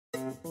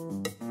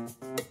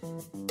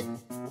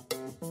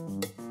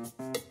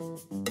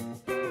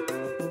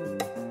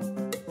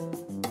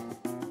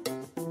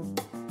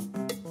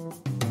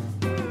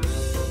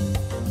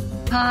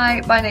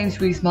Hi, my name's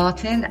Ruth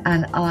Martin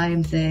and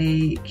I'm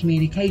the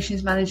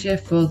Communications Manager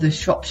for the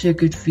Shropshire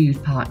Good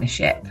Food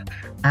Partnership.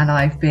 And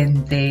I've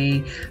been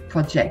the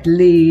project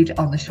lead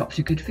on the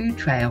Shropshire Good Food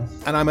Trail.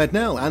 And I'm Ed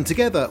Nell, and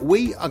together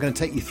we are going to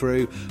take you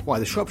through why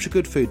the Shropshire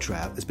Good Food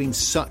Trail has been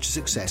such a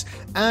success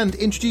and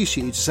introduce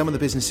you to some of the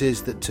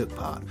businesses that took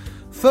part.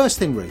 First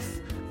thing, Ruth,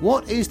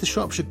 what is the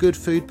Shropshire Good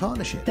Food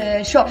Partnership?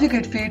 The Shropshire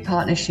Good Food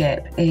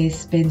Partnership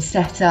has been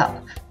set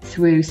up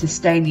through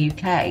Sustain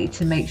UK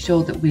to make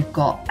sure that we've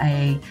got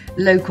a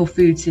local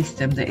food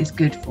system that is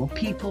good for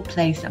people,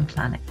 place and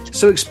planet.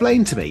 So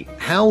explain to me,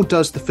 how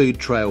does the food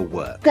trail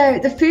work? So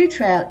the food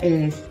trail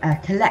is a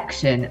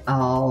collection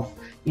of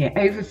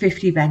over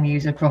 50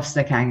 venues across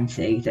the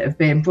county that have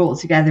been brought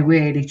together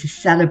really to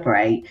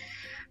celebrate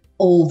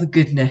all the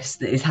goodness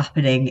that is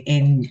happening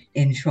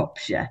in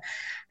Shropshire.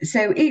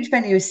 So each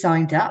venue is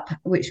signed up,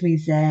 which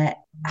means they're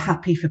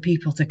happy for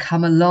people to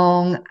come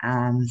along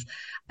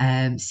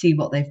and see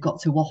what they've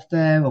got to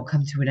offer or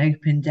come to an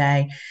open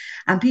day.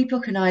 And people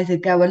can either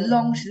go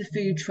along to the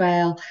food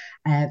trail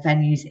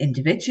venues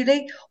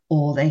individually,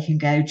 or they can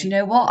go, do you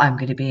know what, I'm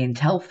going to be in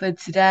Telford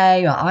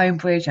today or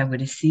Ironbridge, I'm going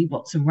to see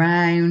what's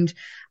around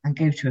and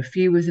go to a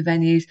few of the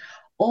venues.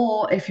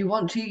 Or if you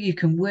want to, you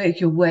can work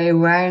your way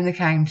around the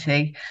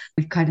county.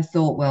 We've kind of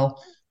thought,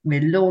 well, we're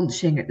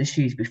launching at the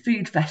Shrewsbury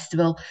Food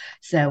Festival,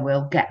 so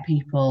we'll get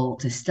people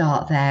to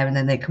start there and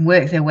then they can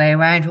work their way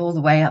around all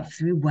the way up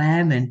through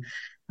Wem and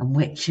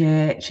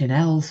Whitchurch and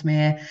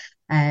Ellesmere,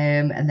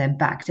 and then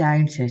back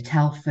down to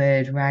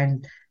Telford,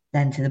 around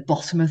then to the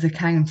bottom of the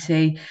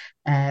county,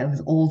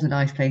 with all the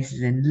nice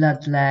places in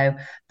Ludlow,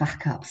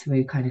 back up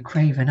through kind of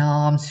Craven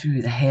Arms,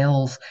 through the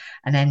hills,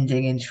 and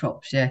ending in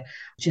Shropshire,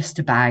 just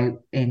about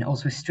in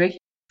Oswestry,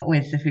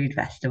 with the food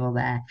festival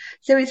there.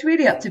 So it's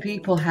really up to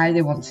people how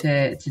they want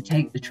to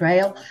take the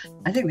trail.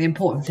 I think the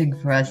important thing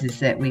for us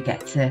is that we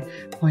get to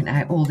point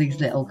out all these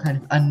little kind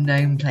of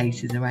unknown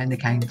places around the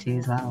county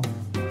as well.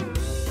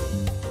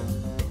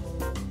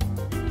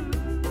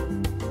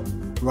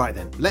 Right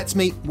then, let's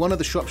meet one of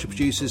the Shropshire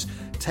producers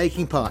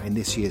taking part in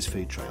this year's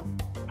food trail.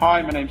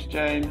 Hi, my name's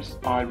James.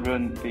 I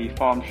run the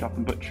farm shop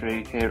and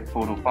butchery here at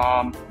Fordhall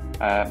Farm.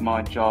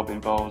 My job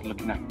involves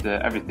looking after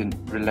everything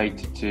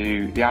related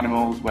to the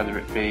animals, whether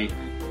it be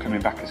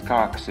coming back as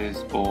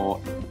carcasses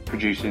or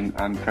producing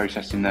and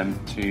processing them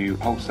to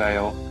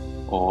wholesale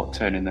or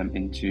turning them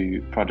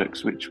into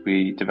products which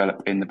we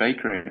develop in the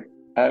bakery.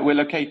 We're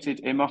located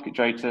in Market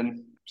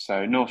Drayton,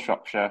 so North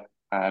Shropshire,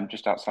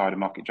 just outside of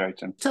Market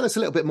Drayton. Tell us a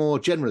little bit more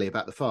generally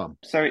about the farm.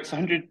 So it's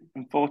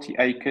 140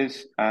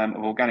 acres of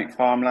organic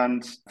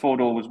farmland.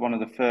 Fordhall was one of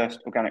the first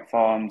organic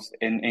farms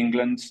in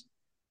England.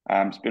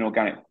 It's been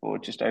organic for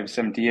just over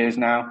 70 years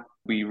now.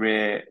 We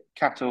rear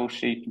cattle,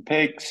 sheep and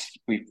pigs.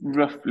 We've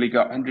roughly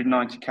got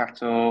 190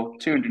 cattle,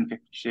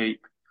 250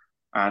 sheep,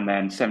 and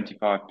then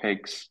 75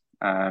 pigs,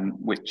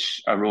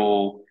 which are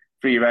all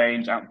free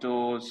range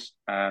outdoors.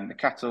 The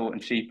cattle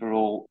and sheep are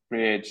all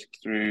reared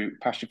through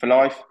Pasture for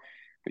Life,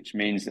 which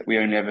means that we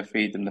only ever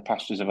feed them the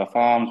pastures of our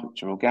farms,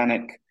 which are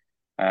organic.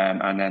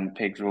 And then the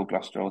pigs are all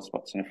Gloucester Old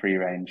Spots in a free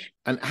range.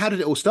 And how did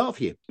it all start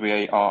for you?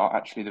 We are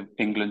actually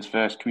England's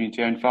first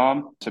community-owned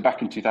farm. So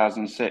back in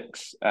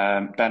 2006,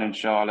 Ben and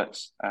Charlotte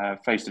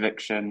faced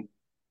eviction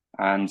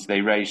and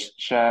they raised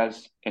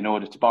shares in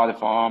order to buy the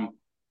farm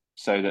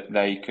so that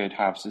they could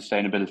have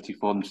sustainability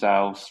for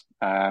themselves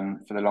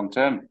for the long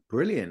term.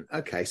 Brilliant.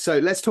 Okay, so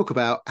let's talk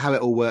about how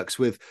it all works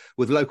with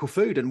local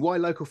food and why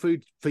local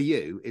food for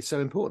you is so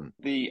important.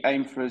 The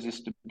aim for us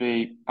is to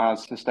be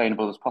as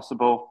sustainable as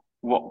possible.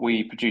 What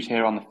we produce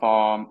here on the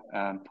farm,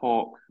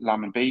 pork,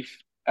 lamb and beef,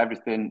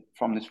 everything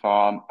from this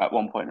farm at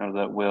one point or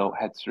another will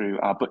head through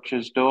our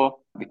butcher's door.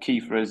 The key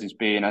for us is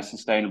being as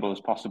sustainable as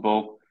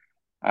possible,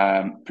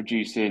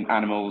 producing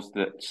animals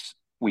that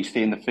we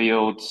see in the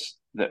fields,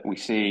 that we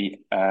see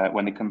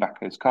when they come back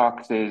as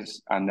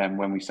carcasses, and then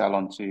when we sell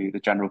on to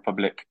the general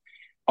public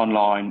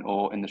online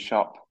or in the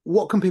shop.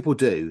 What can people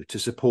do to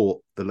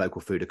support the local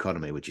food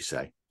economy, would you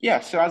say? Yeah,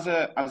 so as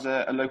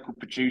a local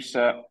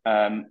producer,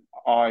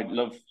 I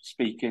love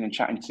speaking and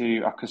chatting to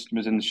our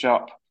customers in the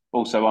shop,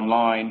 also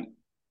online.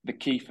 The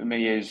key for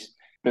me is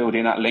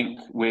building that link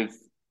with,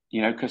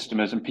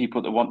 customers and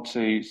people that want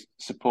to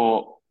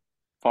support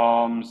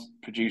farms,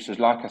 producers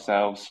like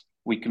ourselves.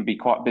 We can be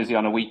quite busy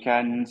on a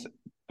weekend,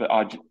 but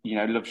I,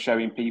 love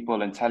showing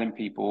people and telling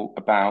people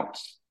about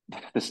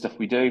the stuff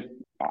we do.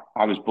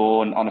 I was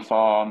born on a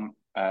farm,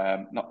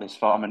 not this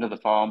farm, another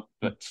farm,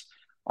 but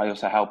I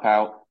also help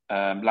out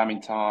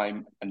lambing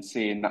time and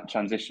seeing that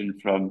transition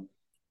from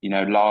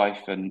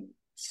life and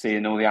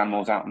seeing all the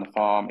animals out on the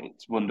farm.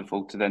 It's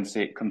wonderful to then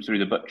see it come through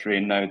the butchery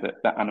and know that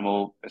that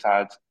animal has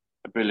had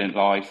a brilliant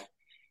life.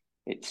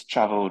 It's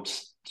travelled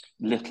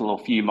little or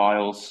few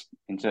miles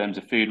in terms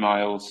of food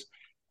miles,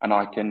 and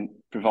I can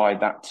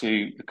provide that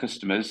to the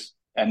customers,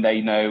 and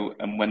they know,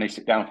 and when they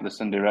sit down for the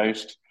Sunday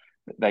roast,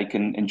 they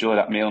can enjoy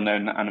that meal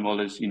knowing that animal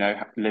has,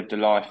 lived a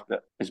life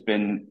that has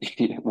been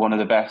one of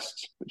the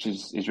best, which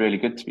is really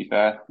good, to be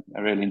fair. I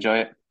really enjoy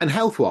it. And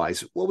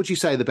health-wise, what would you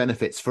say are the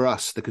benefits for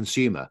us, the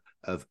consumer,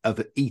 of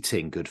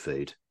eating good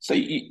food? So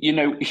you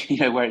know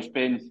where it's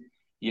been,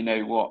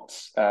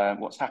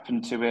 what's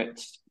happened to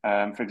it.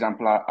 For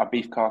example, our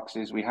beef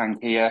carcasses we hang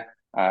here.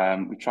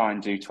 We try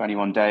and do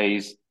 21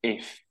 days.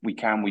 If we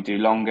can, we do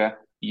longer.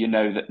 You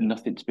know that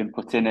nothing's been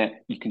put in it.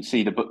 You can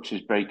see the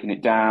butchers breaking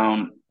it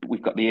down.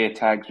 We've got the ear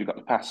tags, we've got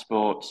the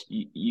passports.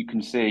 You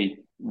can see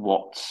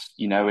what's,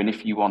 and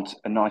if you want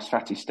a nice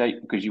fatty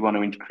steak because you want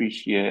to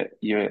increase your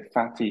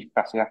fatty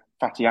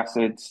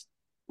acids,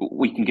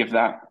 we can give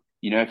that.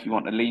 If you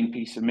want a lean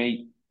piece of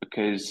meat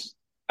because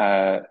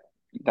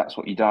that's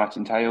what your diet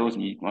entails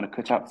and you want to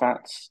cut out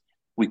fats,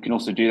 we can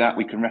also do that.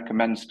 We can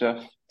recommend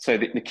stuff. So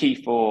the key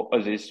for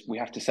us is we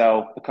have to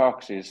sell the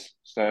carcasses.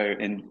 So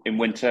in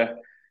winter,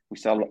 we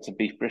sell lots of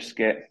beef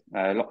brisket,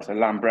 lots of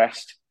lamb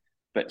breast,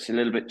 but it's a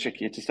little bit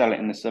trickier to sell it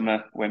in the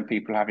summer when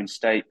people are having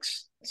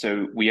steaks.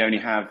 So we only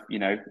have,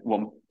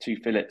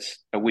 1-2 fillets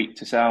a week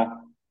to sell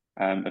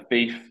of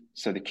beef.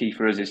 So the key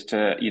for us is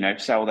to,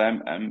 sell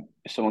them.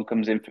 If someone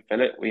comes in for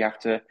fillet, we have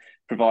to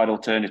provide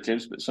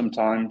alternatives, but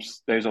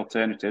sometimes those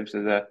alternatives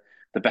are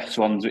the best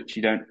ones, which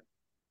you don't,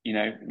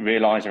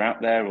 realise are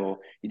out there, or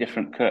your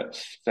different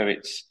cuts. So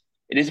it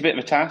is a bit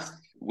of a task,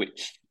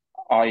 which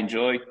I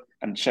enjoy,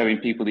 and showing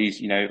people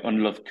these,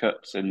 unloved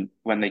cuts, and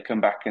when they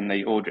come back and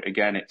they order it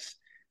again, it's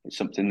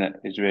something that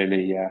is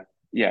really,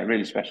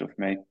 really special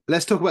for me.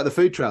 Let's talk about the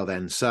food trail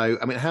then. So,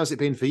 how's it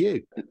been for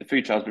you? The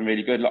food trail's been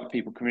really good. A lot of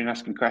people coming in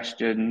asking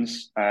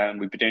questions.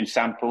 We've been doing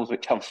samples,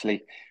 which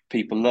obviously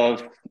people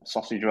love,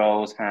 sausage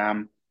rolls,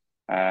 ham.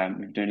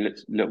 We've been doing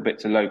little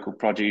bits of local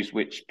produce,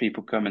 which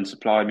people come and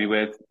supply me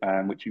with,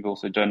 which we've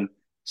also done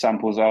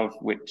samples of,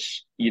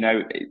 which,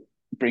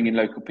 bringing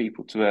local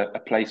people to a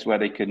place where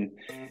they can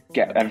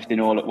get everything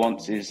all at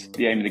once is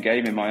the aim of the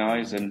game in my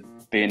eyes, and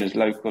being as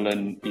local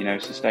and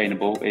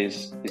sustainable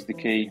is the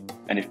key.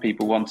 And if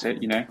people want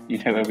it, you know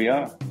where we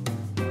are.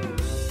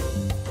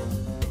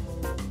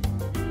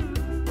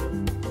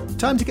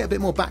 Time to get a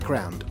bit more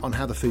background on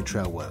how the food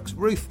trail works.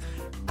 Ruth,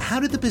 how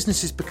did the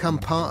businesses become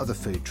part of the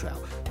food trail?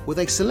 Were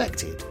they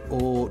selected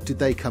or did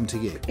they come to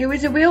you? It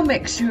was a real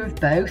mixture of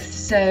both.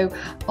 So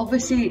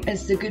obviously,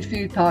 as the Good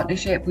Food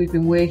Partnership, we've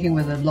been working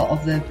with a lot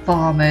of the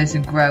farmers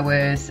and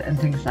growers and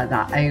things like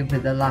that over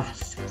the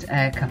last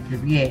couple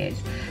of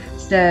years.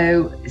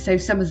 So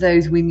some of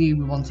those we knew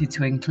we wanted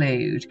to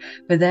include,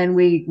 but then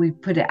we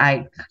put it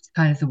out to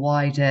kind of the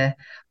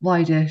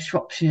wider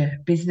Shropshire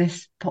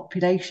business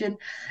population,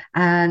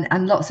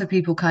 and lots of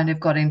people kind of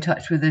got in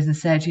touch with us and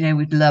said,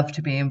 we'd love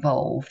to be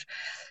involved.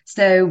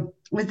 So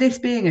with this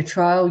being a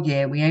trial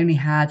year, we only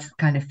had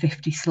kind of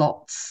 50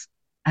 slots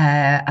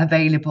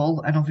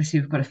available, and obviously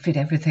we've got to fit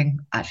everything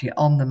actually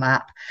on the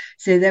map.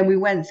 So then we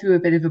went through a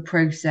bit of a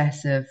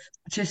process of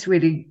just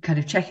really kind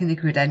of checking the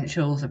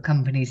credentials of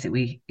companies that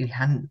we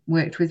hadn't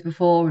worked with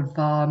before, and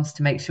farms,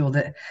 to make sure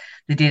that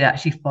they did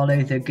actually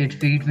follow the good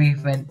food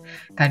movement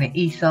kind of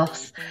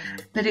ethos.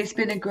 But it's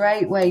been a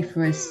great way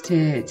for us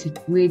to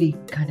really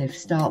kind of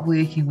start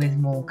working with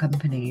more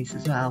companies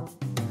as well.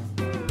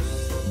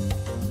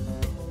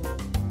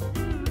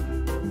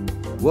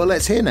 Well,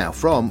 let's hear now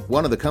from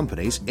one of the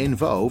companies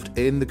involved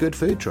in the Good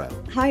Food Trail.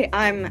 Hi,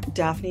 I'm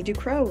Daphne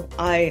Ducrot.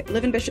 I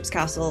live in Bishop's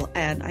Castle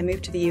and I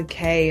moved to the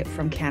UK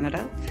from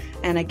Canada,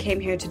 and I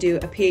came here to do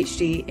a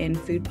PhD in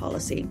food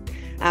policy.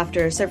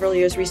 After several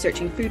years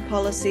researching food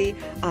policy,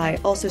 I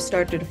also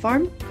started a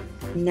farm.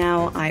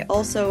 Now I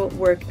also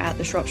work at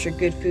the Shropshire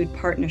Good Food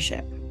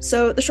Partnership.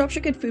 So the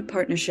Shropshire Good Food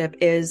Partnership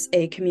is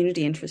a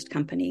community interest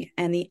company,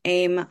 and the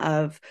aim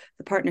of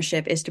the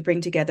partnership is to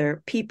bring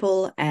together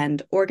people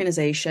and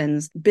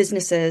organizations,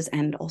 businesses,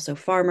 and also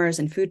farmers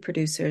and food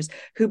producers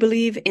who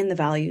believe in the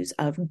values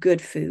of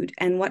good food.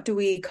 And what do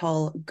we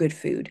call good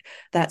food?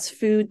 That's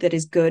food that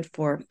is good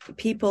for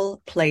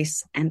people,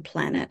 place, and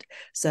planet.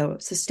 So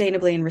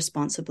sustainably and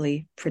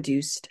responsibly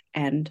produced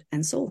and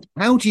sold.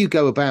 How do you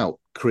go about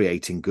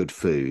creating good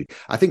food?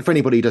 I think for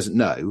anybody who doesn't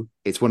know,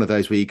 it's one of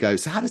those where you go,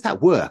 so how does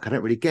that work? I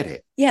don't really get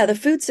it. Yeah, the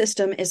food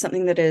system is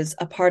something that is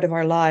a part of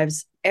our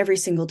lives every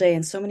single day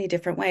in so many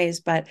different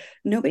ways, but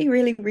nobody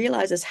really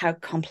realizes how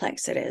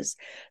complex it is.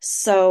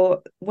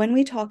 So when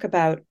we talk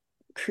about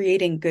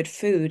creating good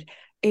food,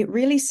 it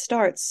really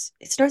starts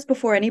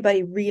before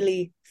anybody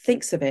really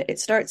thinks of it. It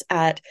starts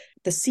at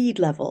the seed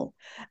level.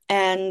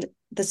 And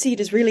the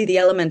seed is really the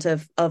element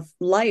of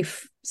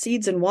life,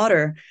 seeds and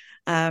water,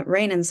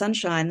 rain and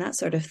sunshine, that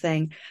sort of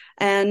thing.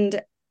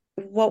 And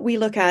what we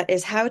look at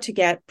is how to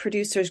get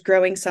producers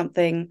growing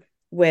something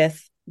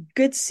with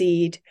good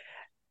seed,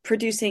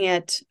 producing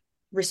it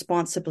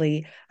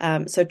responsibly.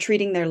 So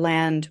treating their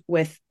land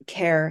with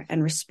care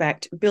and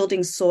respect,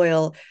 building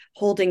soil,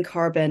 holding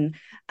carbon,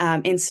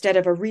 instead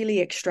of a really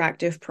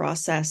extractive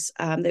process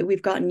that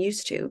we've gotten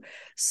used to.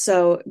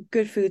 So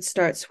good food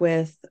starts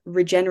with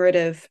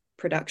regenerative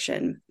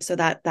production, so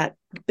that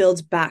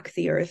builds back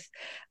the earth,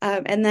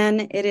 and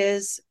then it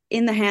is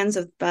in the hands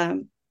of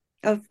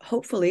of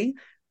hopefully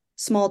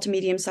small to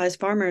medium-sized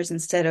farmers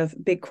instead of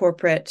big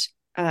corporate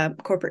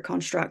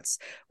constructs,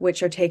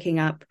 which are taking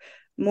up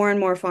more and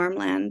more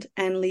farmland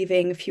and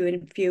leaving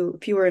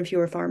fewer and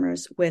fewer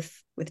farmers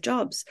with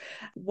jobs.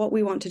 What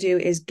we want to do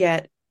is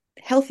get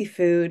healthy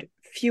food,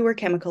 fewer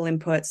chemical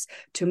inputs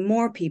to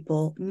more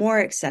people,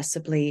 more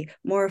accessibly,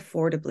 more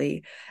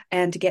affordably,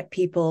 and to get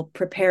people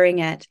preparing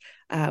it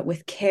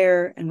with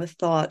care and with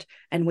thought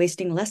and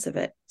wasting less of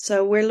it.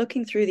 So we're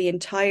looking through the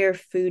entire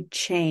food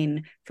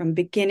chain from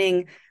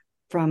beginning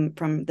from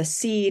the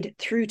seed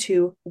through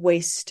to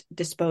waste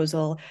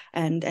disposal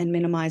and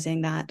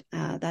minimizing that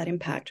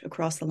impact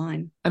across the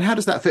line. And how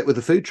does that fit with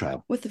the food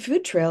trail? With the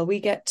food trail, we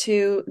get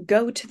to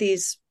go to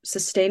these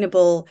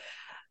sustainable,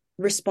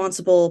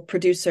 responsible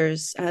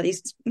producers,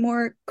 these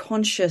more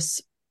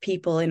conscious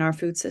people in our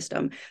food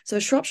system. So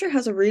Shropshire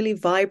has a really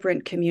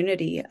vibrant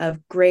community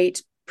of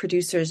great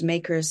producers,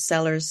 makers,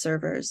 sellers,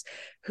 servers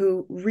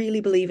who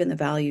really believe in the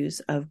values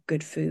of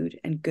good food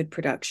and good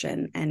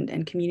production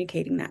and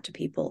communicating that to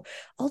people.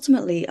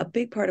 Ultimately, a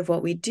big part of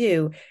what we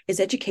do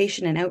is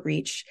education and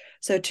outreach.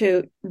 So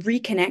to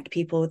reconnect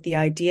people with the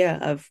idea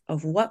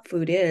of what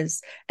food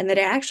is and that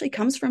it actually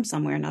comes from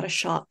somewhere, not a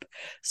shop.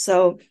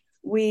 So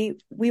we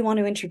want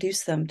to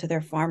introduce them to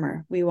their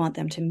farmer. We want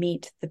them to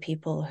meet the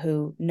people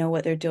who know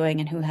what they're doing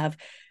and who have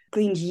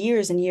gleaned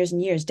years and years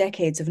and years,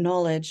 decades of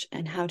knowledge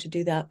and how to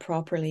do that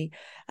properly.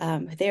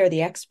 They are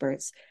the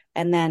experts.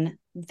 And then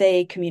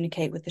they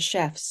communicate with the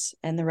chefs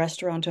and the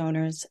restaurant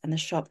owners and the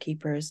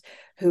shopkeepers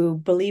who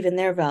believe in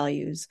their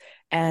values.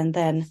 And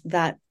then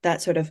that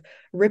sort of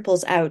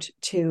ripples out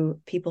to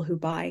people who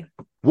buy.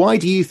 Why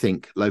do you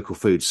think local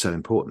food's so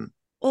important?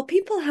 Well,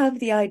 people have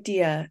the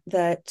idea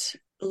that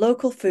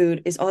local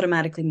food is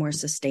automatically more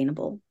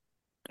sustainable,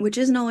 which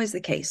isn't always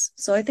the case.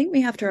 So I think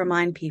we have to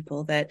remind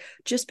people that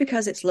just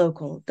because it's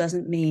local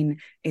doesn't mean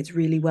it's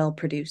really well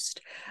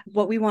produced.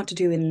 What we want to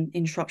do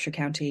in Shropshire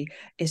County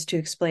is to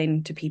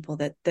explain to people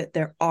that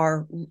there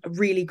are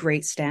really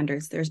great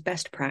standards, there's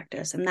best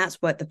practice, and that's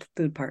what the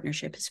Food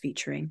Partnership is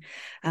featuring.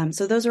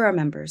 So those are our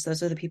members.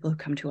 Those are the people who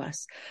come to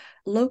us.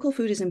 Local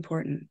food is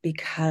important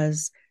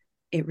because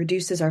it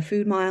reduces our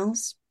food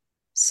miles.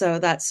 So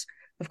that's,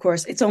 of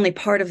course, it's only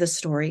part of the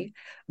story,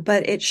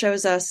 but it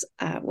shows us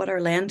what our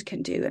land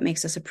can do. It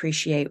makes us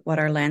appreciate what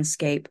our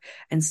landscape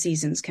and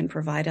seasons can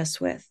provide us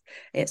with.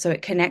 So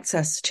it connects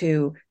us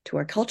to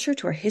our culture,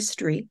 to our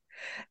history,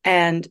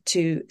 and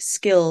to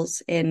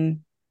skills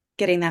in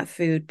getting that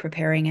food,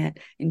 preparing it,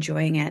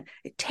 enjoying it.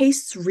 It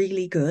tastes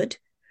really good.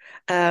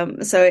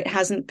 So it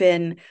hasn't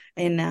been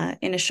in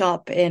a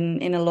shop,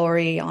 in a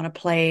lorry, on a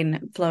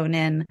plane, flown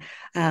in,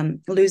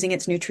 losing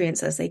its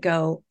nutrients as they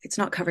go. It's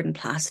not covered in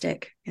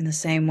plastic in the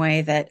same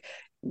way that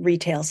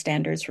retail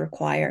standards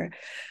require.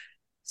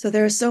 So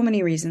there are so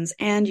many reasons,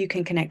 and you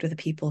can connect with the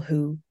people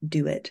who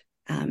do it.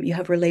 You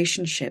have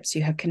relationships,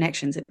 you have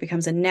connections. It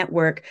becomes a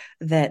network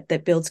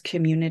that builds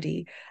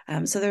community.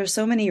 So there are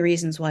so many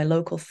reasons why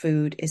local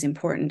food is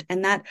important.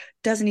 And that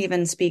doesn't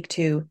even speak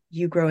to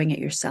you growing it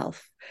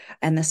yourself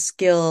and the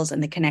skills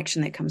and the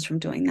connection that comes from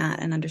doing that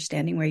and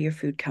understanding where your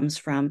food comes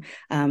from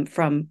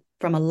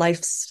a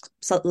life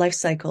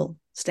cycle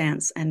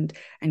stance and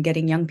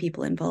getting young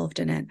people involved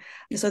in it.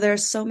 So there are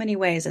so many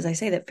ways, as I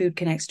say, that food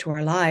connects to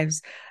our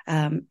lives,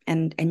 and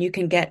you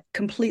can get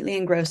completely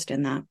engrossed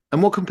in that.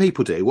 And what can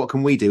people do? What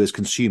can we do as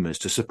consumers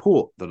to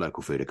support the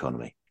local food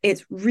economy?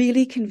 It's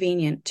really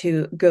convenient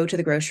to go to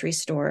the grocery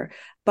store,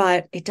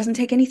 but it doesn't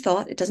take any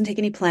thought. It doesn't take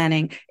any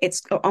planning.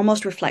 It's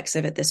almost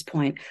reflexive at this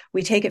point.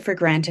 We take it for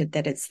granted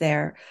that it's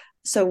there.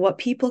 So what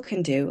people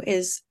can do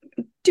is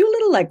do a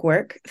little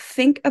legwork,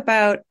 think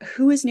about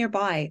who is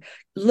nearby,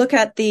 look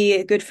at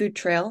the Good Food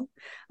Trail,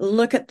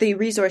 look at the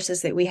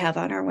resources that we have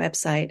on our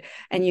website,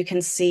 and you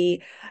can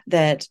see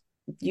that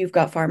you've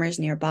got farmers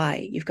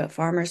nearby, you've got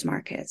farmers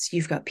markets,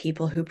 you've got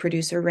people who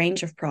produce a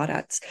range of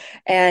products,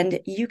 and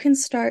you can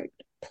start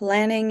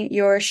planning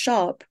your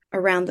shop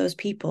around those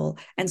people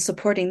and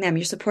supporting them.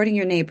 You're supporting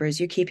your neighbors,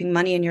 you're keeping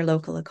money in your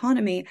local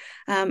economy,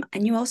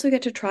 and you also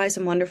get to try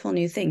some wonderful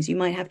new things. You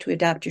might have to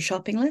adapt your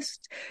shopping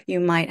list. You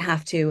might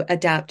have to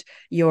adapt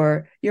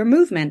your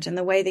movement and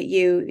the way that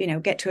you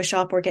get to a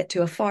shop or get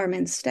to a farm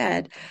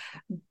instead.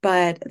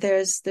 But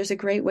there's a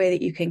great way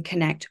that you can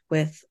connect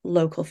with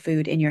local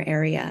food in your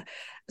area.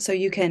 So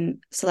you can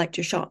select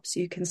your shops,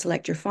 you can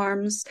select your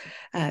farms,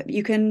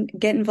 you can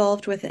get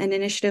involved with an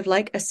initiative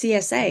like a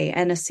CSA,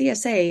 and a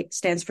CSA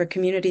stands for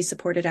Community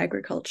Supported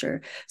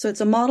Agriculture. So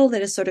it's a model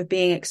that is sort of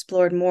being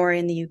explored more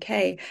in the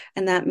UK,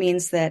 and that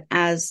means that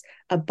as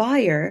a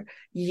buyer,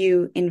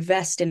 you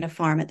invest in a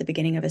farm at the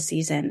beginning of a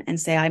season and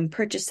say, I'm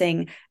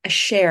purchasing a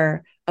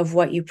share of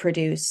what you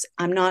produce.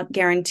 I'm not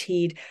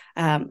guaranteed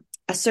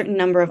a certain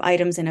number of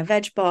items in a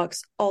veg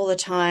box all the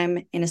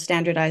time in a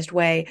standardized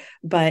way,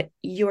 but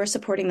you're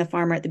supporting the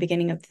farmer at the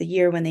beginning of the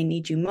year when they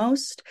need you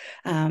most,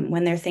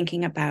 when they're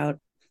thinking about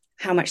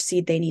how much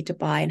seed they need to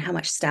buy and how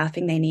much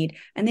staffing they need,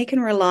 and they can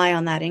rely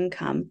on that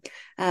income.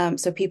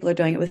 So people are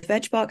doing it with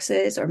veg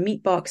boxes or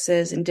meat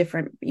boxes and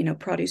different,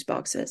 produce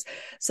boxes.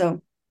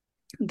 So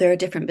there are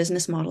different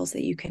business models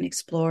that you can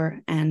explore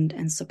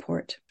and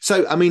support.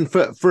 So, I mean,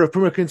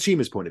 from a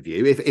consumer's point of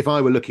view, if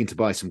I were looking to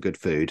buy some good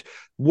food,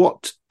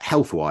 what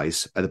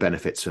health-wise are the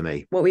benefits for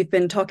me? What we've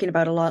been talking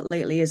about a lot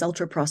lately is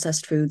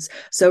ultra-processed foods.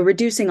 So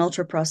reducing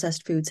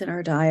ultra-processed foods in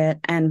our diet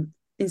and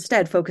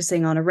instead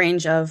focusing on a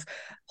range of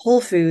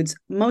whole foods,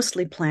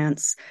 mostly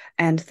plants,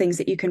 and things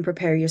that you can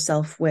prepare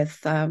yourself with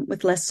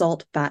less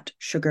salt, fat,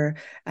 sugar.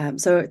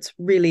 So it's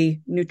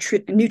really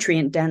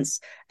nutrient dense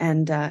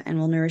and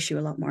will nourish you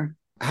a lot more.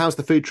 How's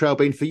the food trail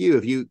been for you?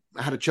 Have you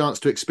had a chance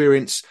to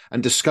experience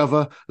and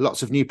discover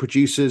lots of new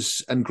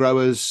producers and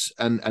growers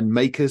and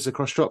makers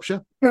across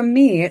Shropshire? For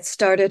me, it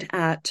started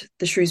at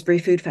the Shrewsbury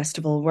Food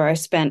Festival, where I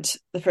spent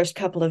the first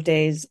couple of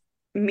days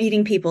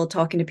meeting people,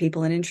 talking to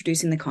people, and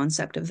introducing the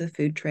concept of the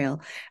food trail.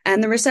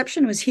 And the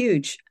reception was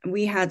huge.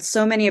 We had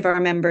so many of our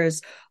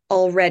members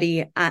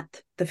already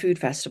at the food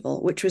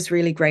festival, which was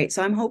really great.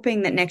 So I'm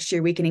hoping that next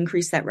year we can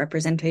increase that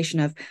representation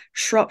of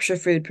Shropshire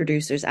food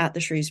producers at the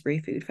Shrewsbury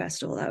Food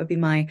Festival. That would be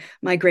my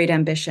great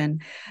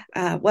ambition.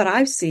 What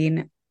I've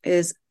seen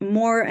is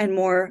more and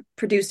more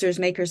producers,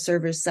 makers,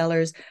 servers,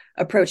 sellers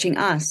approaching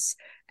us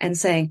and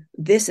saying,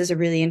 this is a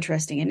really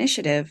interesting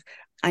initiative.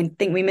 I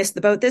think we missed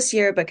the boat this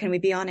year, but can we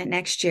be on it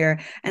next year?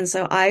 And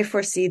so I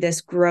foresee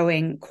this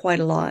growing quite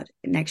a lot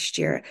next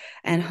year.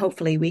 And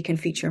hopefully we can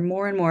feature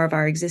more and more of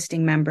our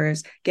existing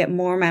members, get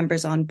more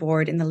members on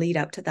board in the lead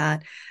up to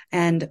that.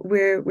 And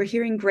we're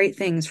hearing great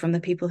things from the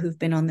people who've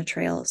been on the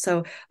trail.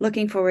 So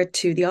looking forward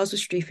to the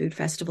Oswestry Food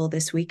Festival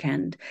this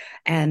weekend.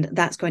 And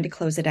that's going to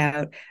close it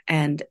out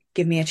and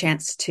give me a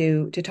chance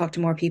to talk to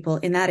more people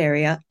in that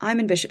area. I'm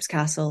in Bishop's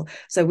Castle.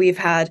 So we've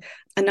had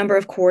a number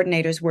of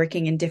coordinators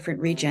working in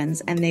different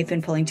regions, and they've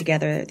been pulling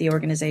together the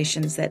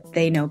organizations that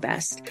they know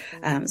best.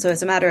 So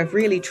it's a matter of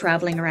really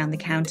traveling around the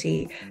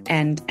county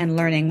and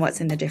learning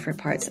what's in the different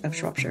parts of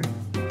Shropshire.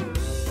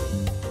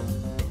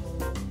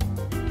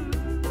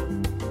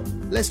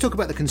 Let's talk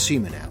about the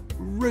consumer now.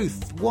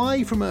 Ruth,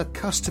 why, from a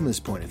customer's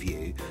point of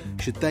view,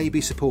 should they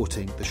be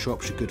supporting the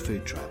Shropshire Good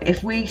Food Trail?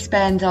 If we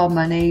spend our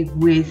money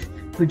with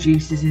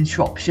producers in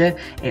Shropshire,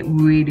 it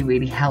really,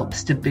 really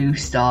helps to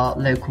boost our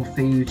local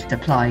food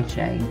supply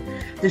chain.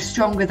 The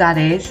stronger that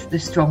is, the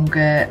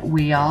stronger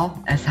we are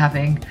as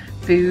having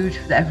food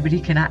that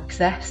everybody can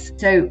access.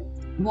 So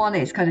one,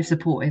 it's kind of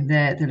supporting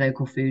the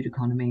local food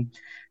economy.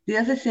 The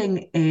other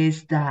thing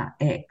is that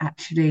it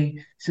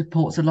actually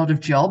supports a lot of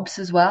jobs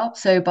as well.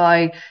 So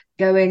by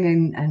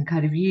going and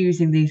kind of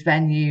using these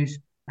venues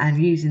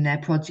and using their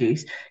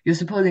produce, you're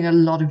supporting a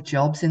lot of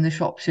jobs in the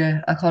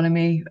Shropshire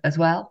economy as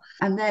well.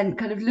 And then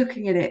kind of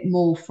looking at it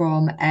more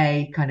from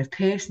a kind of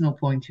personal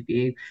point of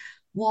view,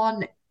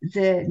 one,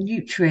 the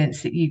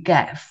nutrients that you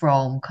get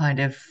from kind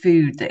of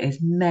food that is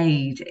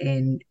made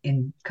in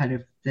kind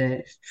of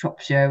the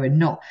Shropshire and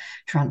not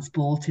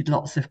transported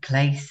lots of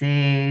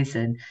places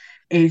and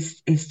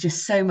is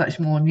just so much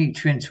more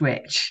nutrient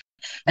rich,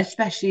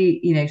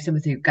 especially, you know, some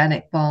of the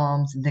organic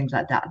farms and things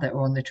like that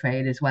are on the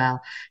trail as well.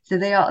 So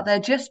they're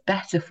just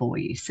better for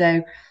you.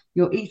 So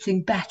you're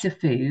eating better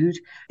food.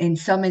 In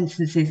some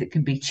instances, it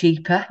can be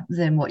cheaper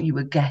than what you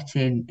would get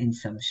in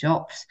some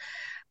shops.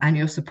 And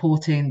you're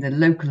supporting the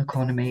local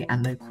economy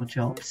and local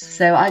jobs.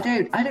 So I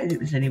don't think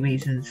there's any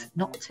reasons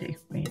not to,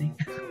 really.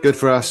 Good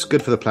for us,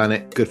 good for the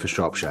planet, good for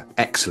Shropshire.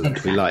 Excellent.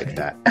 Exactly. We like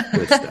that.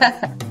 Good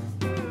stuff.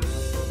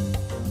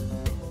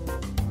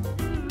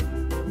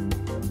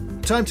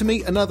 Time to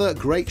meet another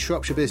great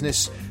Shropshire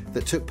business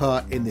that took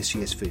part in this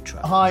year's food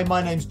trail. Hi,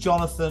 my name's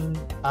Jonathan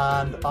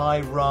and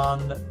I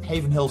run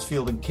Haven Hills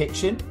Field and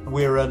Kitchen.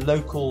 We're a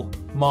local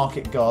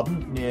market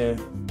garden near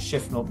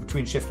Shifnal,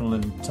 between Shifnal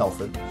and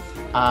Telford.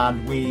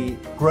 And we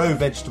grow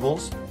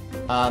vegetables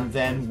and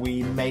then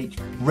we make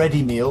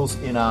ready meals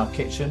in our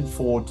kitchen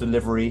for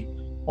delivery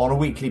on a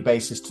weekly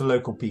basis to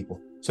local people.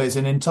 So it's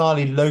an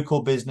entirely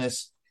local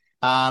business.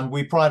 And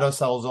we pride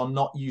ourselves on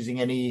not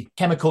using any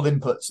chemical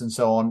inputs and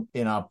so on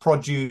in our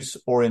produce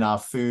or in our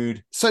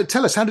food. So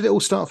tell us, how did it all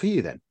start for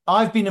you then?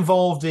 I've been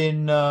involved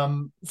in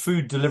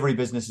food delivery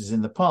businesses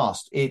in the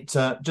past. It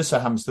just so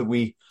happens that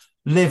we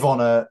live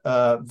on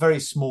a very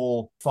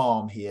small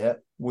farm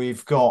here.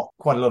 We've got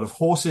quite a lot of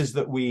horses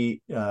that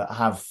we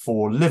have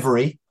for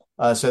livery.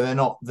 So they're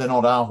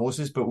not our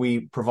horses, but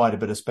we provide a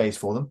bit of space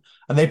for them.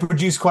 And they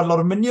produce quite a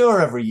lot of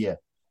manure every year.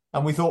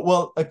 And we thought,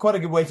 well, quite a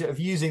good way of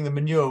using the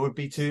manure would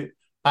be to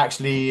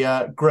actually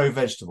grow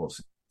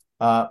vegetables.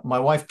 My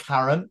wife,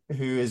 Karen,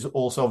 who is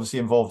also obviously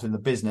involved in the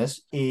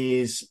business,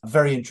 is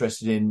very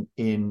interested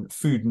in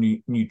food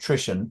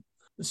nutrition.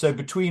 So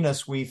between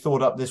us, we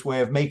thought up this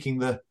way of making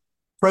the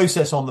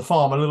process on the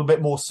farm a little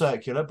bit more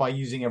circular by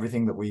using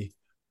everything that we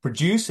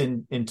produce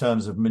in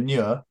terms of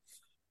manure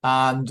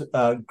and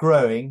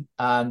growing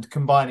and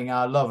combining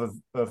our love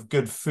of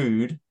good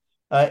food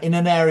in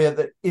an area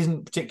that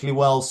isn't particularly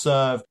well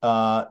served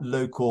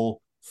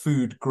local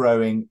food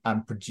growing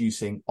and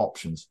producing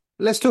options.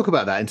 Let's talk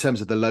about that in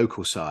terms of the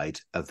local side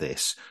of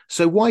this.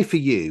 So why for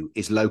you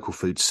is local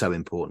food so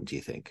important, do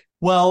you think?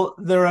 Well,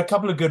 there are a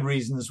couple of good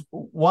reasons.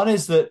 One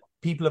is that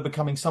people are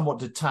becoming somewhat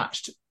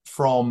detached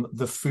from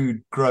the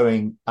food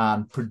growing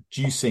and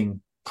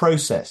producing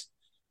process.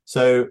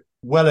 So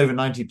well over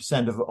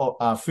 90% of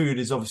our food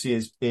is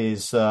obviously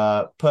is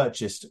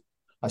purchased.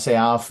 I say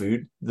our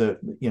food,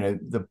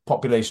 the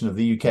population of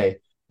the UK,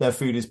 their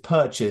food is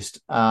purchased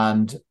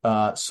and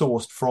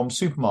sourced from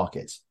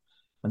supermarkets,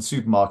 and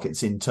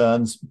supermarkets in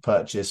turns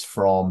purchase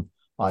from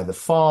either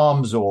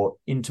farms or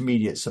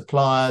intermediate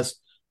suppliers.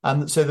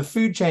 And so the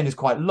food chain is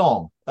quite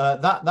long.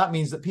 That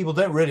means that people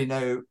don't really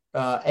know,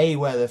 A,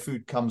 where their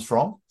food comes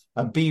from,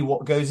 and B,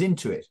 what goes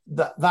into it.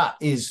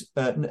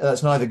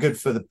 That's neither good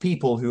for the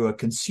people who are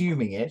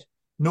consuming it,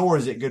 nor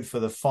is it good for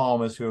the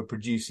farmers who are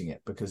producing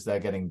it, because they're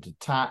getting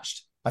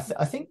detached.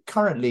 I think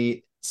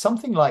currently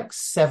something like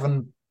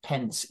 7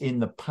 pence in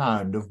the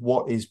pound of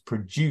what is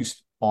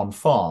produced on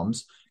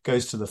farms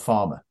goes to the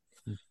farmer.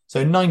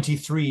 So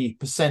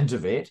 93%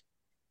 of it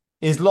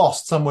is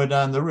lost somewhere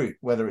down the route,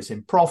 whether it's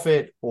in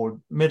profit or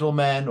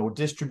middlemen or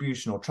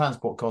distribution or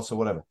transport costs or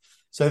whatever.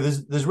 So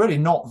there's really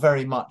not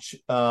very much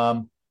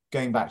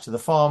going back to the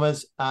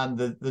farmers, and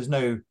there's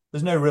no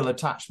real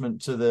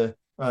attachment to the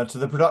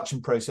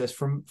production process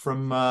from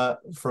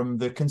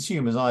the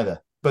consumers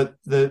either. But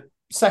the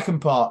second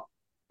part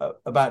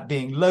about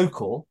being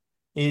local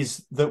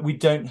is that we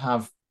don't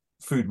have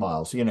food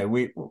miles.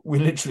 We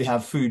literally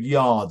have food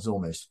yards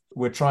almost.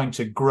 We're trying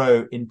to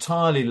grow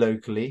entirely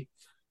locally.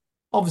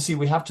 Obviously,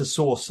 we have to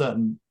source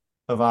certain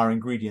of our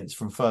ingredients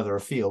from further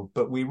afield,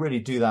 but we really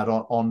do that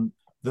on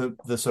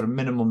the sort of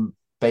minimum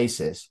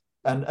basis.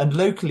 And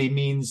locally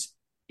means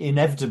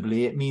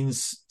inevitably it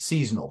means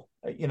seasonal.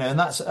 And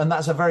that's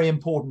a very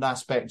important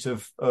aspect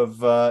of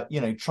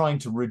trying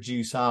to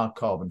reduce our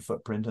carbon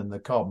footprint and the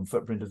carbon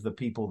footprint of the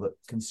people that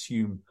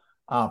consume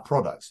our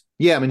products.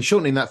 Yeah, I mean,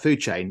 shortening that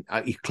food chain,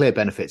 clear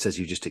benefits, as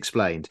you just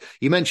explained.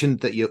 You mentioned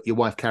that your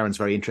wife Karen's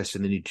very interested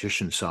in the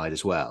nutrition side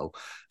as well.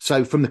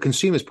 So from the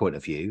consumer's point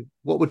of view,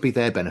 what would be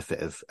their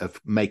benefit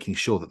of making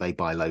sure that they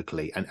buy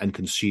locally and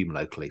consume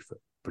locally for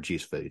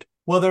produced food?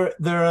 Well,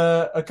 there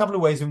are a couple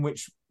of ways in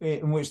which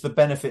the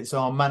benefits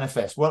are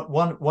manifest.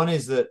 One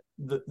is that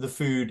the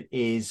food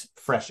is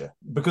fresher.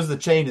 Because the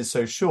chain is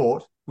so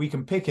short, we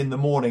can pick in the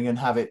morning and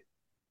have it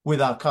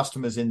with our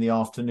customers in the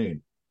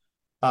afternoon.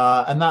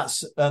 And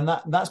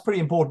that's pretty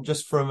important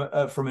just from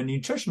a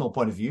nutritional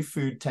point of view.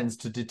 Food tends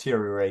to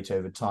deteriorate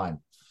over time.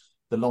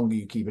 The longer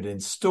you keep it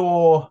in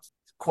store,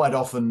 quite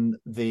often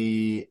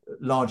the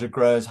larger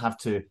growers have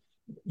to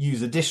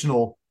use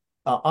additional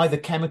either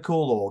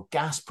chemical or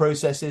gas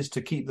processes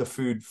to keep the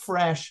food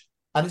fresh.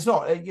 And it's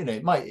not,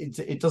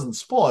 it doesn't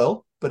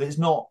spoil, but it's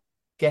not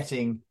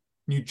getting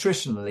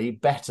nutritionally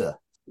better.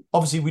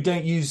 Obviously, we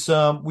don't use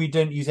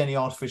any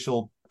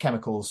artificial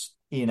chemicals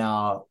in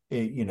our,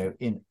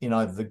 in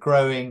either the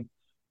growing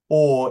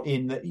or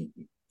in the.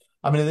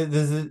 I mean,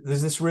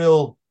 there's this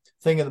real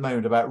thing at the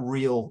moment about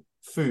real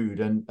food,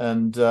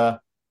 and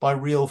by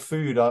real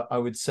food, I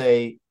would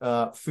say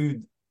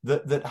food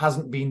that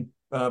hasn't been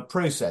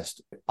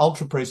processed.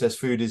 Ultra processed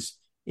food is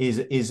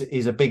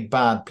a big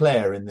bad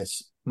player in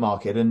this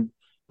market, and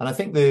I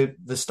think the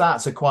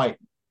stats are quite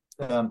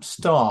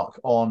stark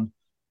on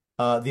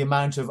the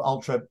amount of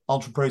ultra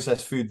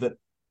processed food that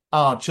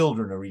our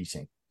children are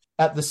eating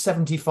at the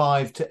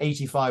 75 to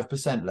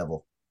 85%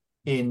 level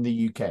in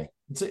the UK.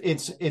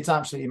 It's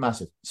absolutely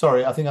massive.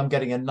 Sorry, I think I'm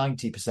getting a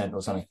 90%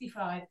 or something.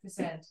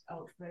 55%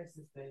 ultra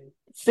processed food.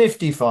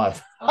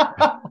 55.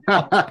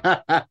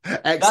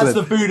 That's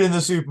the food in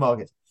the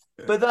supermarket.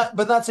 But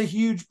that's a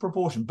huge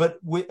proportion. But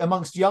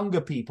amongst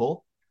younger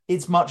people,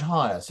 it's much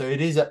higher. So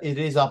it is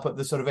up at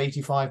the sort of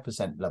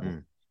 85% level.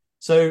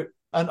 So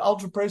an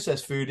ultra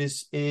processed food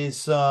is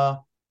it's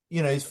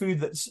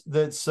food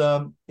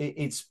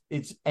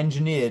it's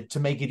engineered to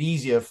make it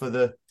easier for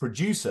the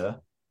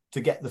producer to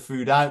get the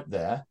food out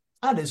there,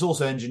 and it's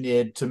also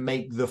engineered to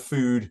make the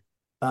food,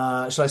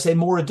 shall I say,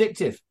 more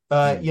addictive.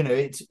 There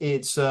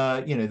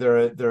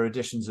are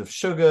additions of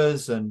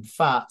sugars and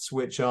fats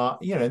which are,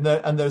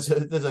 and there's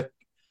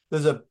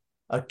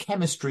a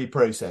chemistry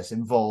process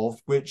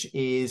involved which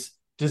is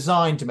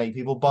designed to make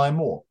people buy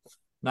more.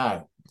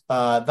 Now,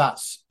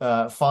 that's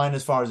fine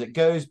as far as it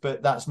goes,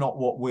 but that's not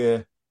what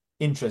we're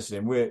interested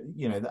in.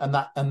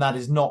 And that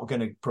is not going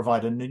to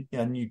provide a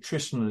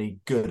nutritionally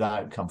good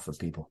outcome for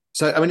people.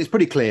 So, I mean, it's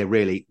pretty clear,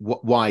 really,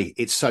 why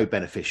it's so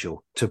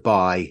beneficial to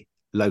buy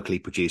locally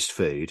produced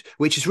food,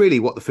 which is really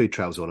what the food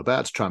trail is all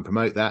about, to try and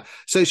promote that.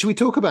 So should we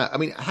talk about, I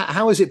mean,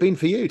 how has it been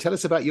for you? Tell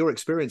us about your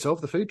experience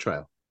of the food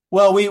trail.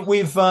 Well,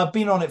 we've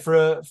been on it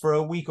for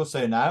a week or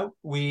so now.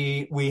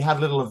 We had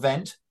a little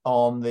event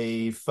on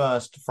the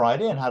first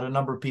Friday and had a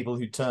number of people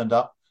who turned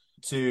up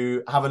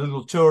to have a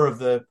little tour of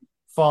the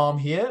farm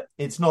here.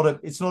 It's not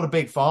a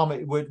big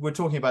farm. We're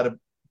talking about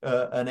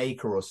an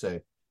acre or so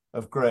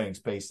of growing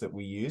space that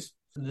we use.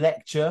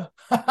 Lecture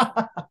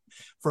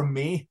from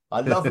me.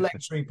 I love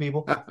lecturing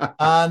people,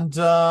 and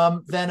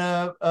then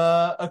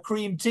a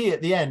cream tea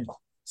at the end.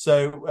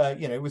 So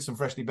with some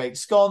freshly baked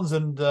scones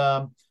and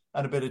a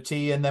bit of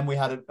tea, and then we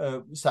had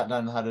sat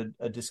down and had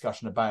a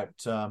discussion about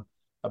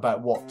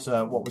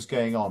what was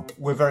going on.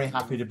 We're very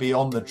happy to be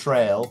on the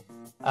trail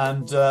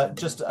and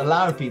just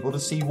allow people to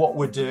see what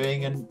we're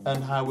doing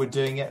and how we're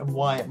doing it and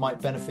why it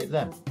might benefit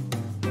them.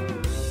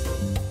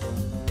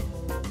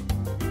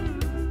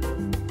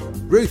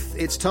 Ruth,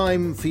 it's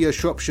time for your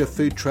Shropshire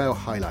Food Trail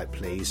highlight,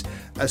 please.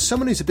 As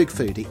someone who's a big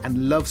foodie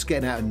and loves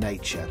getting out in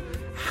nature,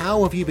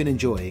 how have you been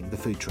enjoying the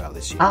food trail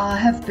this year? I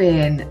have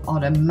been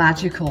on a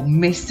magical,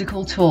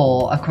 mystical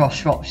tour across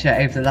Shropshire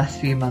over the last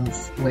few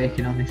months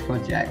working on this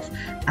project,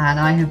 and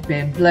I have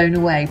been blown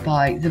away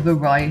by the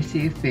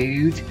variety of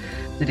food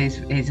that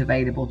is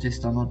available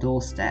just on our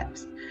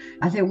doorsteps.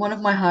 I think one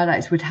of my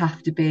highlights would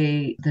have to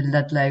be the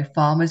Ludlow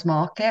Farmers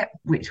Market,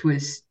 which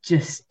was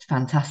just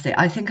fantastic.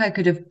 I think I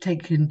could have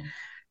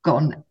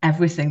gotten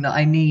everything that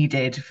I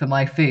needed for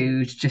my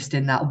food just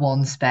in that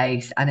one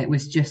space, and it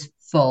was just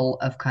full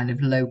of kind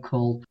of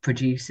local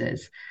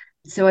producers.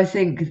 So I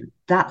think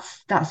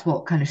that's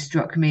what kind of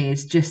struck me,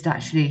 is just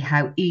actually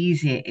how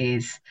easy it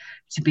is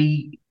to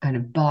be kind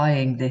of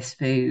buying this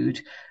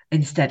food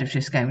instead of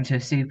just going to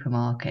a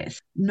supermarket.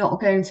 Not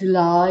going to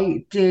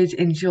lie, did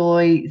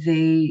enjoy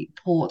the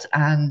port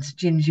and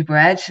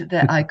gingerbread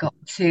that I got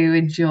to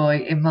enjoy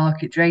in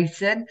Market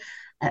Drayton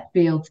at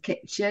Field's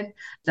Kitchen.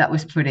 That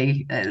was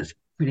pretty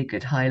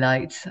good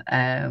highlight.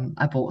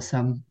 I bought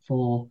some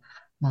for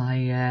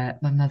my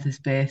mother's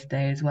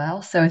birthday as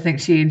well, so I think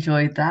she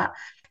enjoyed that.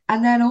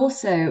 And then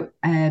also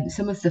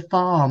some of the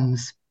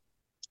farms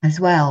as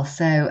well.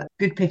 So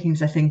good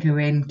pickings, I think, are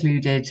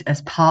included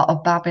as part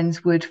of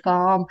Babbins Wood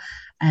Farm,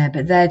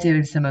 but they're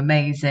doing some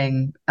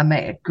amazing,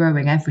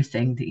 growing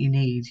everything that you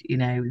need,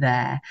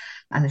 there.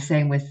 And the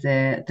same with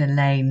the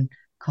Lane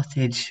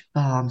Cottage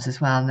Farms as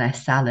well, and their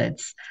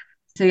salads.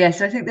 So yeah,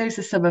 so I think those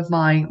are some of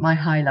my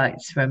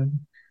highlights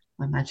from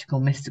my magical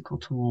mystical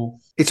tour.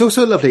 It's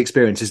also a lovely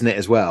experience, isn't it,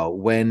 as well,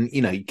 when,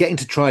 getting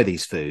to try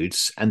these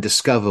foods and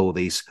discover all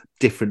these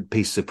different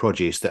pieces of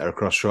produce that are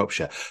across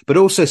Shropshire, but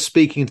also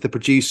speaking to the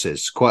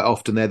producers. Quite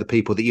often they're the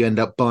people that you end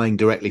up buying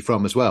directly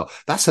from as well.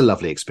 That's a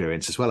lovely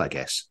experience as well, I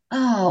guess.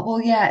 Oh,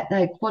 well, yeah,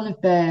 like one of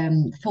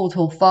the Ford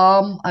Hall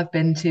Farm I've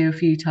been to a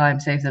few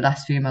times over the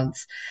last few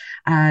months.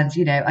 And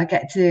I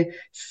get to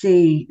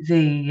see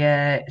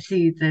the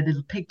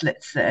little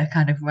piglets that are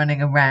kind of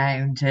running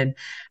around, and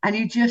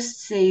you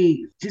just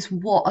see just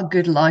what a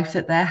good life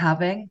that they're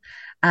having.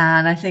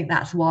 And I think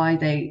that's why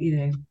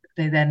the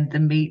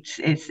meat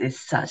is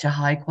such a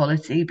high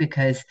quality,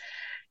 because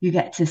you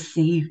get to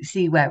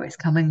see where it's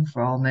coming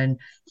from, and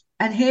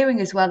hearing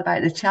as well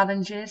about the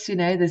challenges.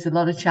 There's a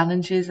lot of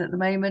challenges at the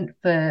moment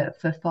for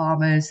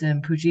farmers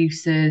and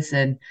producers,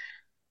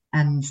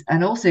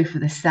 and also for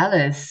the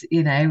sellers,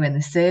 and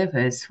the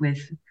servers, with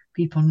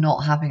people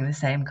not having the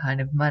same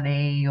kind of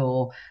money,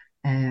 or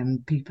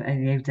people,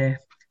 the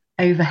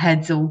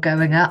overheads all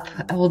going up.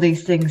 All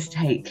these things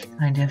take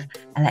kind of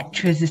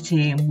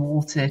electricity and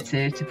water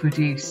to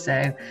produce.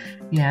 So,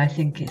 I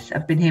think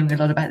I've been hearing a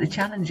lot about the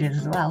challenges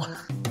as well.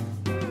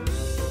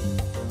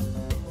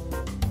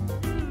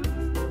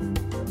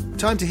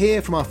 Time to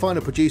hear from our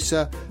final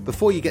producer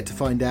before you get to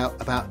find out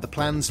about the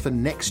plans for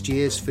next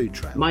year's food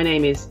trail. My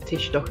name is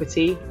Tish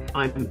Doherty.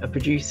 I'm a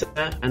producer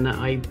and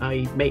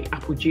I make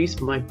apple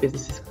juice. My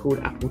business is called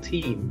Apple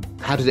Team.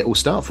 How did it all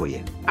start for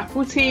you?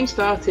 Apple Team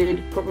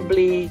started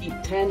probably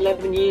 10,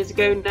 11 years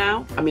ago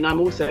now. I mean,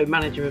 I'm also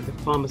manager of the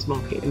farmers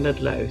market in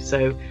Ludlow.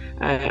 So,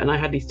 and I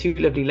had these two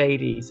lovely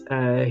ladies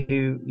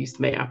who used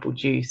to make apple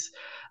juice.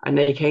 And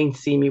they came to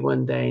see me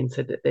one day and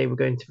said that they were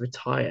going to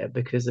retire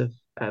because of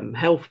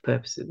health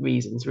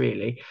reasons,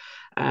 really.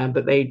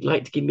 But they'd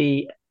like to give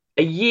me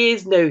a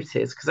year's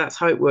notice, because that's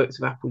how it works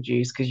with apple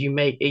juice, because you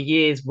make a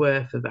year's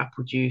worth of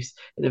apple juice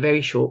in a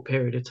very short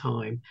period of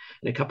time,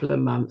 in a couple of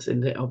months,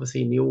 and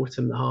obviously in the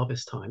autumn, the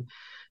harvest time.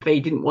 They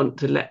didn't want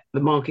to let the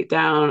market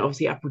down.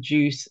 Obviously, apple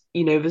juice,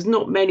 there's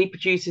not many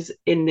producers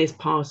in this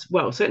part.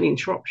 Well, certainly in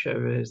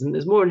Shropshire, and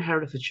there's more in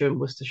Herefordshire and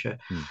Worcestershire.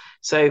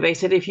 So they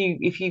said, if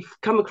you've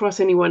come across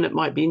anyone that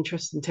might be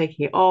interested in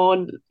taking it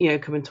on,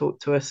 come and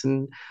talk to us,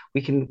 and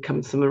we can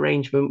come to some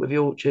arrangement with the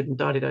orchard and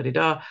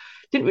da-da-da-da-da.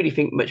 Didn't really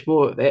think much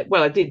more of it.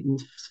 Well, I did,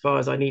 as far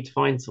as I need to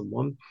find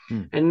someone.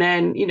 And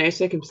then,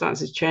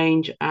 circumstances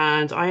change,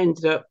 and I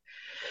ended up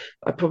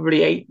probably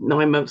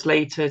 8-9 months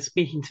later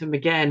speaking to them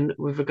again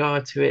with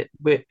regard to it,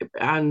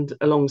 and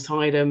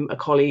alongside them a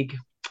colleague,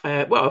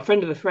 a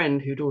friend of a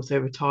friend who'd also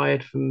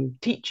retired from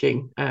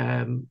teaching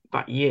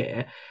that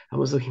year and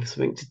was looking for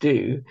something to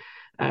do.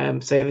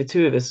 So the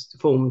two of us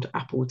formed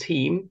Apple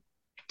Team,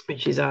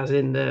 which is as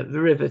in the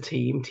river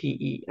team,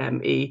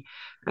 TEME.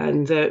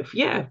 And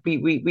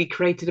we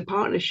created a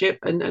partnership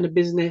and a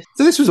business.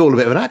 So this was all a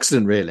bit of an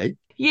accident, really.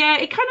 Yeah,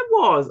 it kind of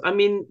was. I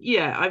mean,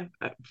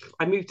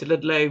 I moved to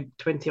Ludlow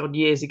 20 odd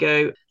years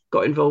ago,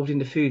 got involved in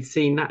the food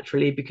scene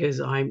naturally because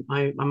I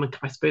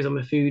suppose I'm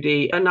a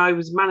foodie, and I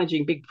was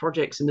managing big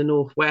projects in the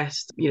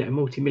Northwest,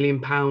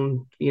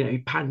 multi-million-pound,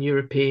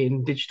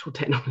 pan-European digital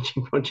technology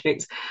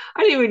projects.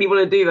 I didn't really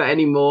want to do that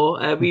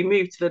anymore. We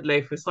moved to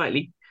Ludlow for a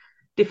slightly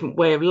different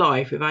way of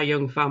life with our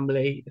young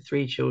family,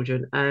 3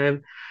 children.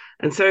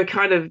 And so I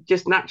kind of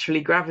just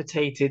naturally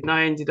gravitated, and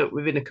I ended up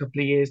within a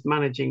couple of years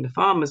managing the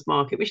farmers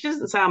market, which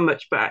doesn't sound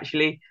much, but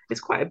actually it's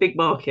quite a big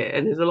market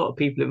and there's a lot of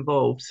people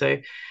involved. So,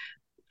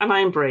 and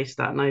I embraced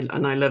that,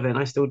 and I love it, and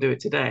I still do it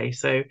today.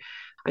 So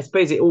I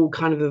suppose it all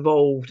kind of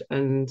evolved,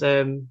 and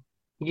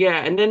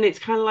yeah, and then it's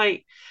kind of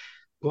like,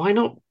 why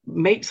not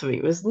make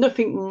something? There's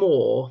nothing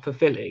more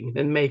fulfilling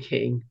than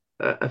making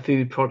a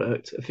food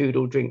product, a food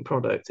or drink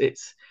product.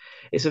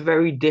 It's a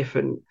very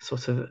different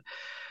sort of,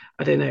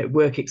 I don't know,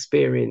 work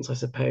experience, I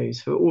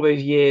suppose. For all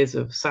those years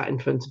of sat in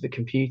front of a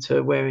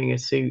computer, wearing a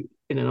suit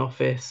in an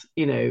office,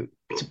 to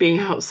being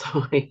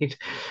outside,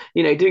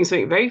 doing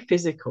something very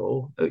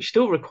physical, which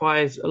still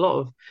requires a lot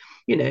of,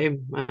 I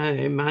don't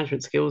know,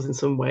 management skills in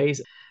some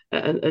ways,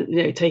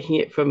 and taking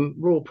it from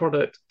raw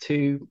product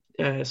to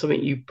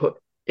something you put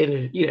in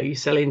a, you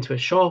sell into a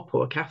shop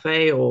or a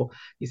cafe, or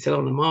you sell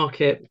on a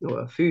market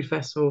or a food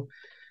festival.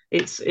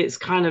 It's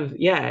kind of,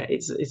 yeah,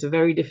 it's a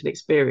very different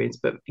experience,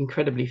 but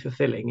incredibly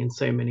fulfilling in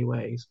so many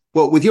ways.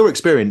 Well, with your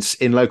experience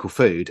in local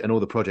food and all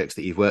the projects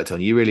that you've worked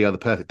on, you really are the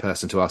perfect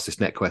person to ask this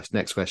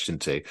next question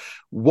to.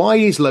 Why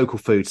is local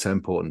food so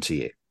important to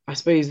you? I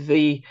suppose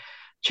the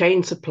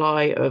chain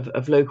supply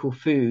of local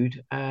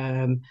food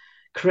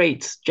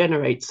generates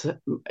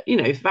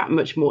that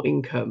much more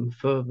income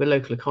for the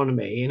local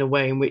economy in a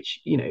way in which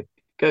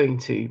going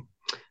to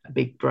a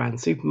big brand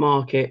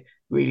supermarket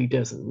really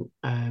doesn't.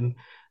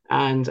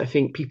 And I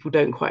think people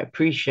don't quite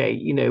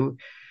appreciate,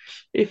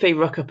 if they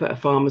rock up at a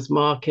farmer's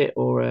market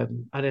or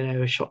I don't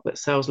know, a shop that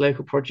sells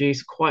local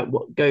produce, quite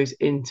what goes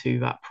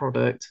into that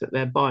product that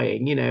they're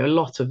buying. A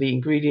lot of the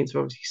ingredients are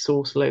obviously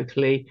sourced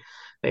locally.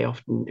 They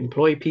often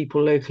employ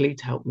people locally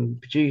to help them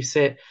produce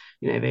it.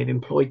 They've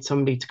employed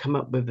somebody to come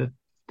up with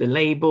the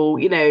label.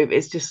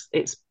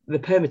 It's the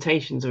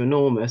permutations are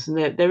enormous,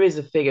 and there is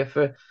a figure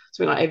for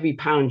something like every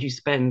pound you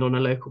spend on a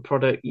local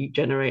product, you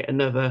generate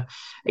another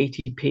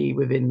 80p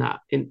within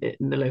that in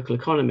the local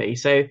economy.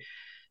 So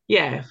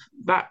yeah,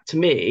 that to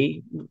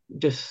me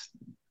just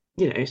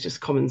it's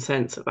just common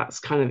sense that's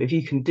kind of, if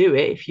you can do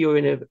it, if you're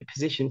in a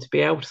position to be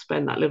able to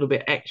spend that little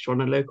bit extra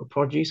on a local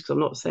produce, because I'm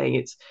not saying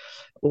it's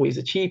always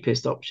the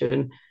cheapest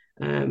option,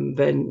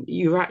 then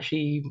you're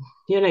actually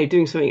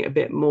doing something a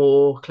bit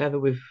more clever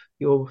with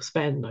your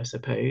spend, I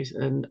suppose,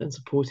 and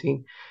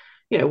supporting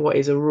what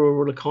is a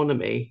rural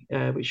economy,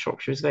 which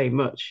Shropshire is very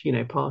much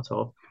part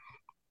of.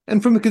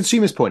 And from a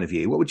consumer's point of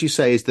view, what would you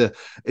say is the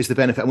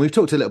benefit? And we've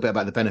talked a little bit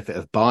about the benefit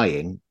of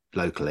buying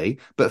locally,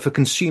 but for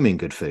consuming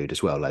good food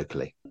as well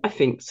locally. I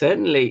think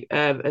certainly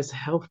as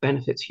health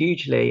benefits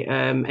hugely.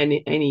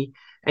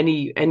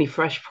 Any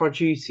fresh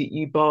produce that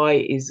you buy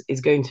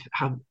is going to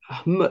have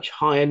a much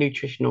higher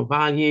nutritional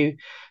value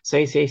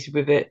associated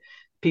with it.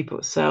 People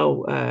that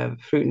sell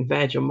fruit and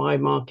veg on my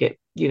market,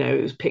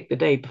 it was picked the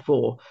day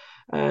before.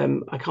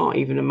 I can't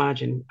even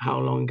imagine how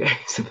long ago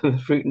some of the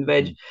fruit and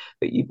veg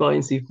that you buy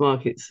in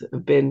supermarkets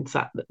have been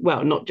sat,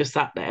 well, not just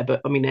sat there,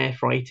 but I mean air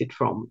freighted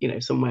from,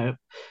 somewhere,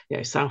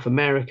 South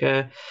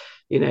America,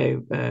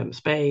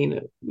 Spain,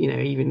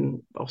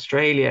 even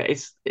Australia.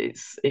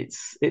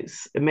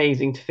 It's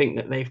amazing to think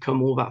that they've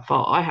come all that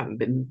far. I haven't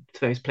been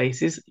to those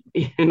places,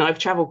 and I've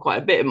traveled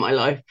quite a bit in my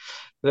life.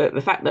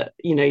 The fact that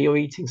you're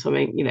eating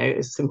something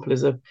as simple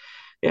as a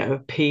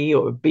pea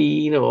or a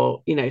bean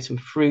or some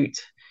fruit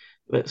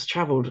that's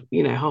traveled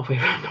halfway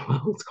around the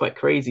world, it's quite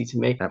crazy to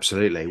me.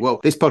 Absolutely.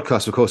 Well, this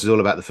podcast, of course, is all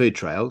about the food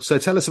trail. So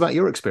tell us about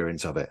your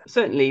experience of it.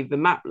 Certainly, the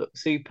map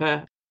looks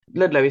super.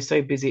 Ludlow is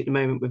so busy at the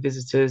moment with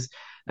visitors.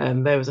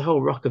 There was a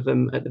whole rock of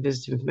them at the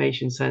Visitor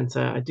Information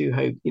Centre. I do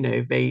hope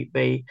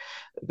they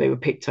were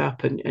picked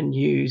up and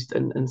used,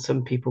 and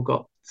some people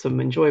got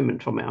some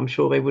enjoyment from it. I'm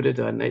sure they would have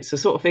done. It's the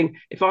sort of thing,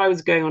 if I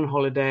was going on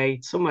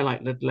holiday somewhere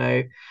like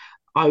Ludlow,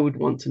 I would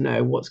want to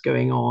know what's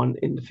going on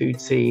in the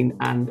food scene,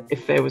 and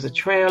if there was a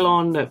trail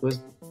on that was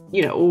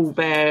all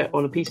there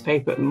on a piece of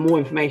paper and more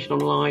information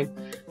online,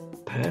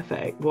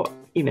 perfect. What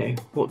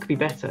could be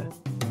better?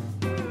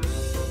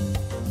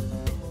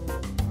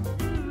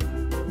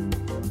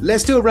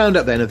 Let's do a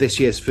roundup then of this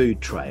year's food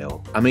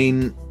trail. I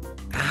mean,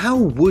 how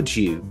would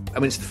you,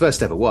 it's the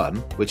first ever one,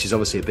 which is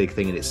obviously a big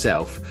thing in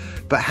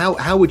itself, but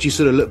how would you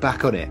sort of look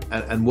back on it,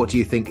 and what do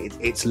you think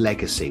its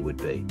legacy would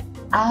be?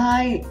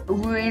 I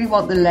really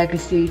want the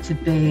legacy to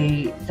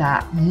be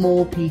that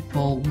more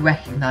people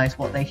recognise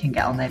what they can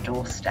get on their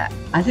doorstep.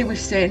 I think we've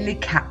certainly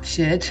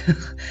captured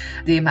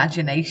the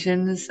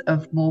imaginations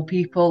of more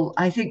people.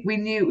 I think we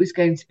knew it was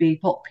going to be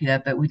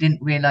popular, but we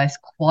didn't realise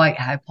quite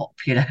how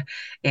popular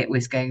it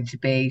was going to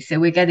be. So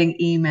we're getting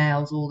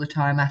emails all the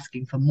time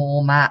asking for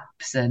more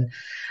maps, and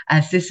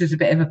as this is a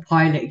bit of a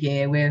pilot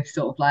year, we're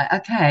sort of like,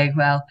 okay,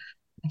 well,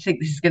 I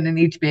think this is going to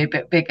need to be a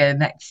bit bigger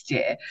next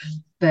year.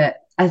 But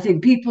I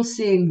think people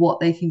seeing what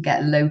they can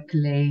get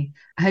locally,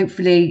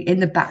 hopefully in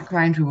the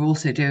background, we're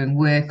also doing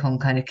work on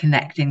kind of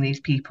connecting these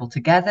people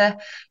together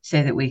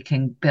so that we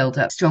can build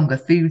up stronger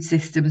food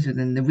systems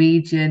within the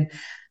region.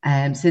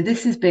 So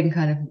this has been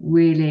kind of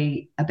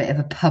really a bit of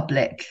a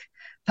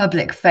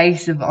public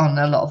face on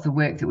a lot of the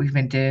work that we've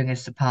been doing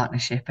as a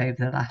partnership over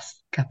the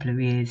last couple of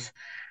years.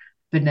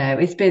 But no,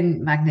 it's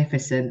been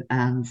magnificent,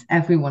 and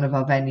every one of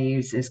our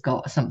venues has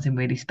got something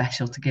really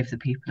special to give the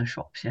people of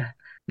Shropshire.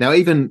 Now,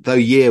 even though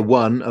year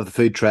one of the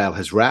food trail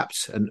has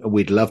wrapped, and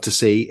we'd love to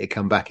see it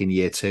come back in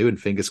year two, and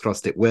fingers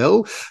crossed it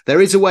will,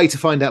 there is a way to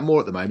find out more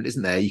at the moment,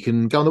 isn't there? You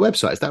can go on the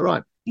website, is that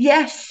right?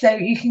 Yes, so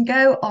you can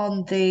go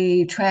on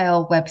the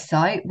trail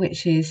website,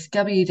 which is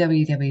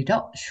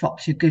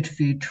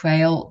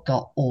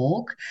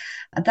www.shropshiregoodfoodtrail.org.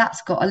 And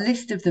that's got a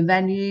list of the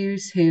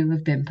venues who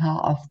have been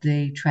part of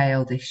the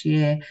trail this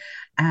year.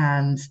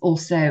 And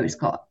also it's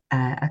got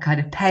a kind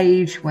of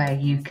page where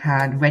you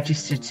can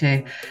register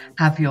to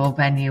have your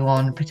venue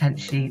on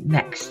potentially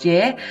next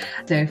year.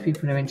 So if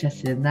people are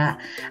interested in that.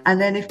 And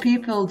then if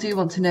people do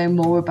want to know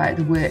more about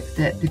the work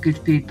that the Good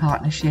Food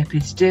Partnership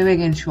is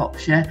doing in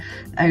Shropshire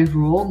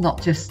overall,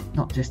 not just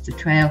the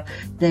trail,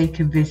 they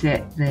can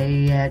visit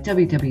the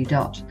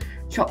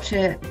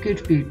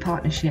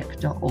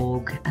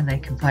www.shropshiregoodfoodpartnership.org, and they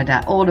can find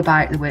out all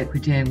about the work we're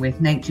doing with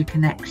nature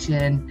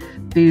connection,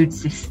 food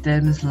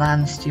systems,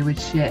 land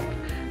stewardship,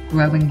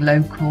 growing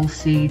local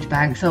seed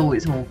banks. Oh,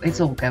 it's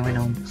all going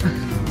on.